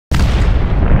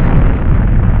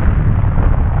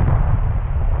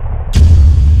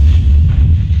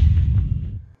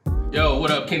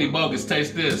Kenny Bogus,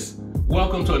 Taste This.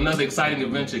 Welcome to another exciting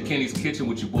adventure at Kenny's Kitchen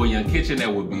with your boy Young Kitchen.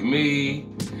 That would be me.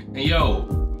 And yo,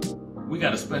 we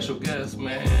got a special guest,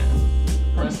 man.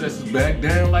 Princess is back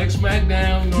down like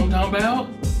SmackDown, you know what I'm talking about?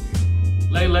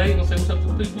 Lay, you gonna say what's up to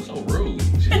the people? So rude.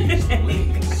 Jeez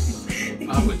Louise.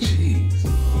 Papa cheese. You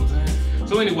know what I'm saying?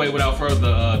 So anyway, without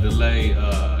further delay,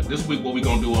 this week what we're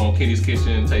gonna do on Kenny's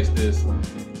Kitchen, Taste This,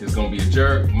 is gonna be a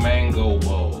jerk mango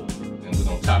bowl. And we're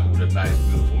gonna top it with a nice,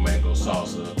 beautiful mango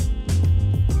salsa.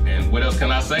 And what else can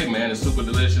I say, man? It's super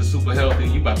delicious, super healthy.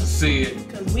 You about to see it.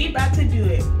 Cause we about to do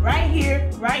it right here,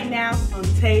 right now on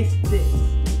Taste This.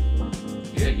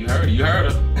 Yeah, you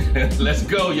heard her. Let's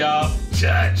go, y'all.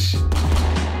 Judge.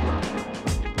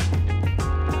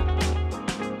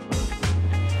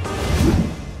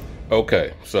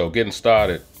 Okay, so getting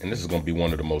started, and this is gonna be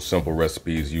one of the most simple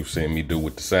recipes you've seen me do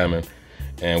with the salmon.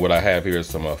 And what I have here is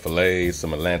some fillets,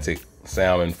 some Atlantic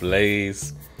salmon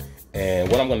fillets.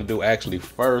 And what I'm gonna do actually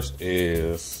first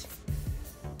is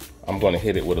I'm gonna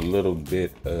hit it with a little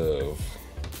bit of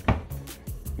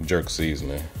jerk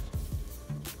seasoning.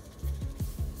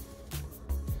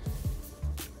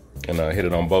 And hit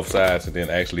it on both sides, and then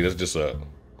actually that's just a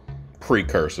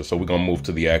precursor. So we're gonna move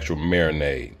to the actual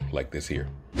marinade like this here.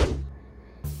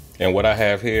 And what I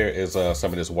have here is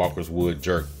some of this Walker's Wood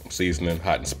jerk seasoning,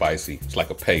 hot and spicy. It's like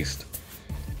a paste.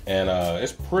 And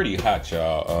it's pretty hot,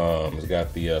 y'all. It's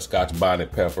got the Scotch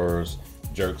bonnet peppers,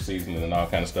 jerk seasoning, and all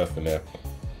kind of stuff in there.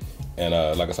 And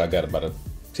like I said, I got about a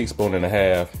teaspoon and a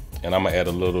half. And I'm gonna add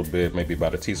a little bit, maybe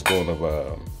about a teaspoon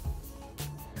of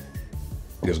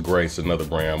this Grace, another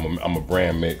brand. I'm a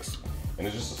brand mix. And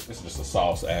it's just a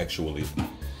sauce actually,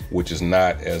 which is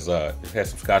not as, it has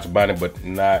some Scotch bonnet, but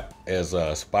not as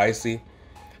spicy.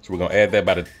 So we're gonna add that,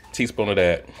 about a teaspoon of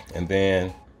that. And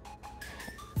then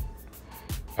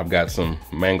I've got some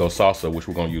mango salsa, which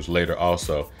we're gonna use later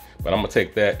also. But I'm gonna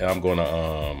take that and I'm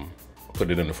gonna put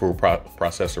it in the food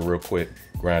processor real quick,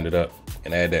 grind it up,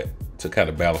 and add that to kind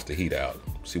of balance the heat out,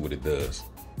 see what it does.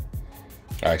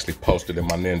 I actually posted in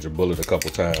my Ninja Bullet a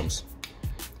couple times.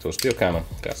 So it's still kind of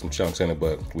got some chunks in it,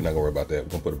 but we're not gonna worry about that. We're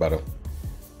gonna put about a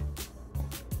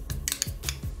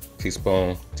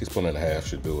teaspoon and a half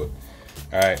should do it.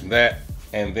 All right, that,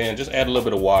 and then just add a little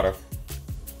bit of water.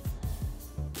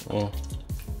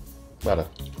 About a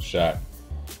shot.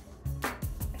 All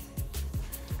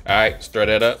right, stir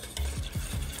that up.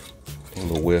 A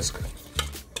little whisk.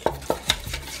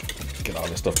 Get all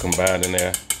this stuff combined in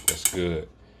there. That's good.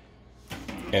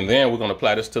 And then we're gonna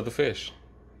apply this to the fish.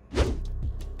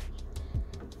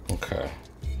 Okay.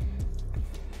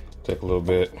 Take a little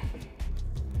bit.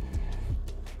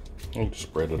 And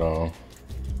spread it on.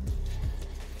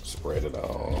 Spread it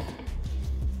on.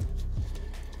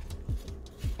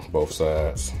 Both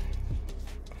sides.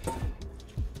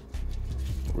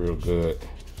 Real good.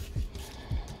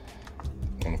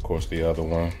 And of course the other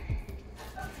one.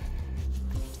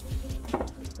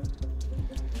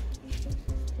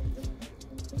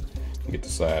 Get the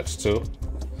sides too.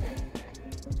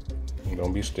 And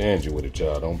don't be stingy with it,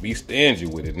 y'all. Don't be stingy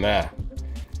with it now.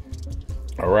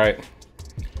 All right.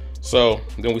 So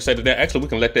then we say that actually we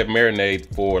can let that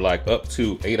marinate for like up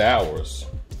to 8 hours.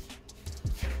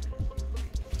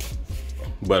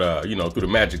 But you know, through the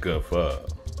magic of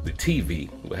the TV,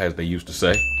 as they used to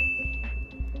say.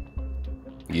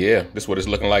 Yeah, this is what it's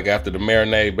looking like after the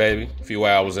marinade, baby. A few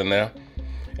hours in there.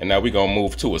 And now we're gonna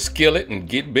move to a skillet and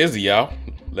get busy, y'all.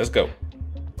 Let's go.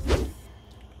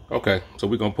 Okay, so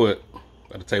we're gonna put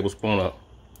about a tablespoon of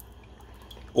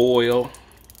oil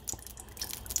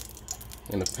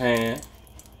in the pan.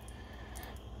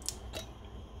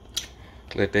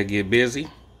 Let that get busy.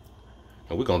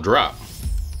 And we're gonna drop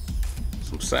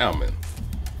some salmon.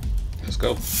 Let's go.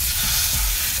 All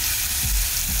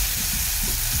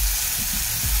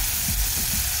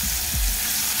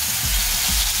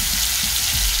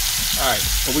right,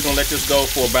 so we're gonna let this go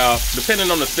for about, depending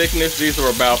on the thickness, these are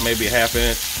about maybe a ½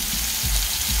 inch,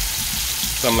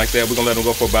 something like that. We're gonna let them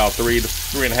go for about 3.5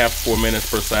 to 4 minutes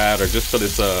per side, or just till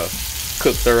it's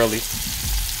cooked thoroughly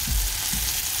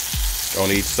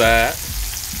on each side.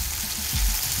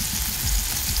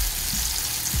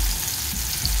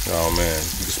 Oh man,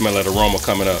 you can smell that aroma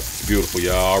coming up. It's beautiful,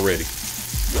 y'all, already.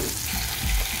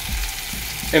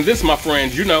 And this, my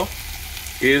friends, you know,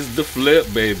 is the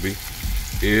flip, baby.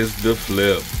 Is the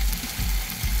flip.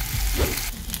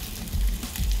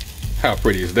 How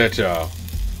pretty is that, y'all?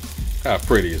 How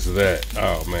pretty is that?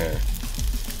 Oh man.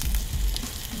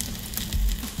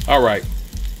 All right,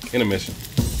 intermission.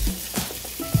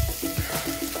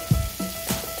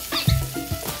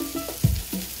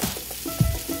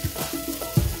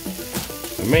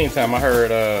 In the meantime, I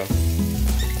heard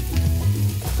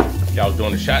y'all was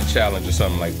doing a shot challenge or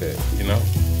something like that, you know?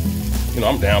 You know,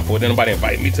 I'm down for it. Nobody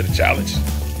invited me to the challenge.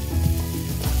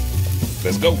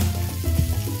 Let's go.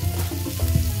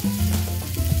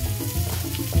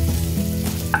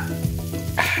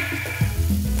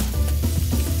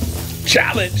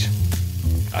 Challenge.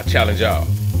 I challenge y'all.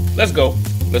 Let's go.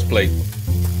 Let's play. So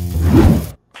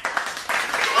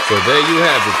there you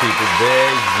have it, people.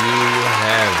 There you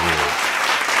have it.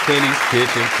 Kenny's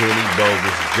Kitchen, Kenny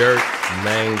Bogus, jerk,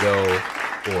 mango,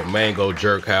 or mango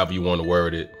jerk, however you want to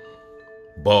word it.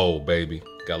 Bowl, baby.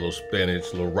 Got a little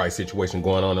spinach, a little rice situation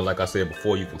going on. And like I said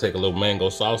before, you can take a little mango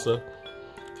salsa,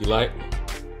 if you like.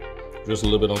 Just a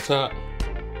little bit on top.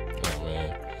 Oh,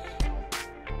 man.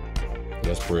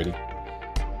 That's pretty.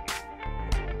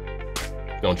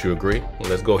 Don't you agree? Well,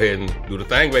 let's go ahead and do the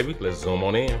thing, baby. Let's zoom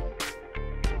on in.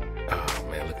 Oh,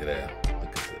 man, look at that.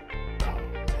 Look at the, oh,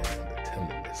 man, the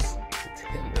tenderness. The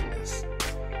tenderness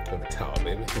of the towel,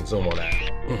 baby. Zoom on that.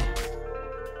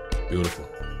 Beautiful.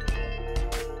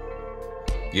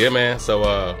 Yeah, man. So,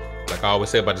 like I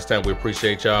always say about this time, we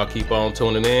appreciate y'all. Keep on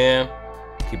tuning in.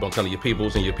 Keep on telling your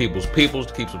peoples and your peoples' peoples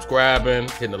to keep subscribing,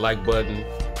 hitting the like button,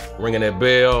 ringing that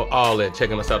bell, all that.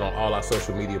 Checking us out on all our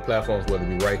social media platforms, whether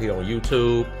it be right here on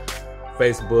YouTube,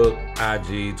 Facebook,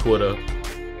 IG, Twitter,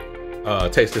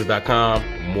 TasteDis.com.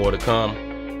 More to come.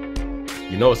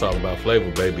 You know it's all about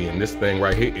flavor, baby. And this thing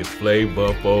right here is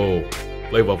flavorful.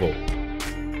 Flavorful.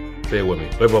 Say it with me.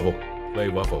 Flavorful.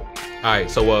 Flavorful. All right,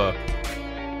 so,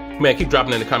 man, keep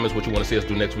dropping in the comments what you want to see us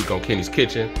do next week on Kenny's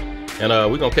Kitchen. And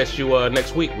we're going to catch you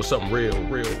next week with something real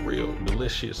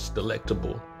delicious,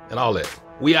 delectable, and all that.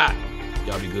 We out.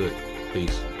 Y'all be good.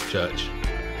 Peace. Church.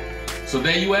 So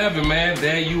there you have it, man.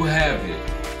 There you have it.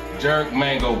 Jerk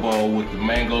mango bowl with the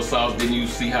mango sauce. Didn't you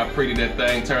see how pretty that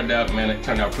thing turned out? Man, it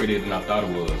turned out prettier than I thought it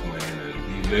was,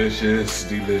 man. Delicious,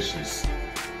 delicious.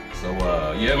 So,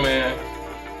 yeah, man.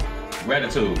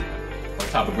 Gratitude. On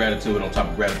top of gratitude, on top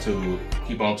of gratitude.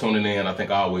 Keep on tuning in. I think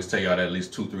I always tell y'all that at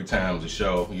least 2-3 times a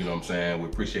show. You know what I'm saying? We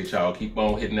appreciate y'all. Keep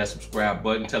on hitting that subscribe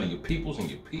button, telling your peoples and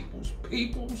your peoples.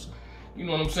 You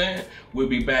know what I'm saying? We'll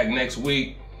be back next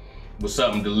week with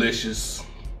something delicious.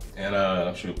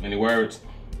 And sure, any words?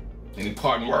 Any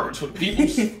parting words for the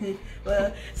peoples?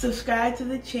 Well, subscribe to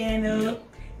the channel. Yep.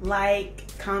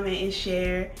 Like, comment, and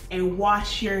share, and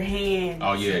wash your hands.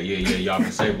 Oh, yeah. Y'all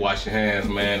can say wash your hands,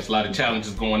 man. There's a lot of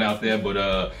challenges going out there,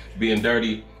 but being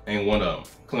dirty ain't one of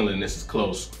them. Cleanliness is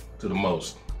close to the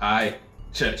most. All right,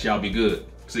 church, y'all be good.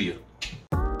 See ya.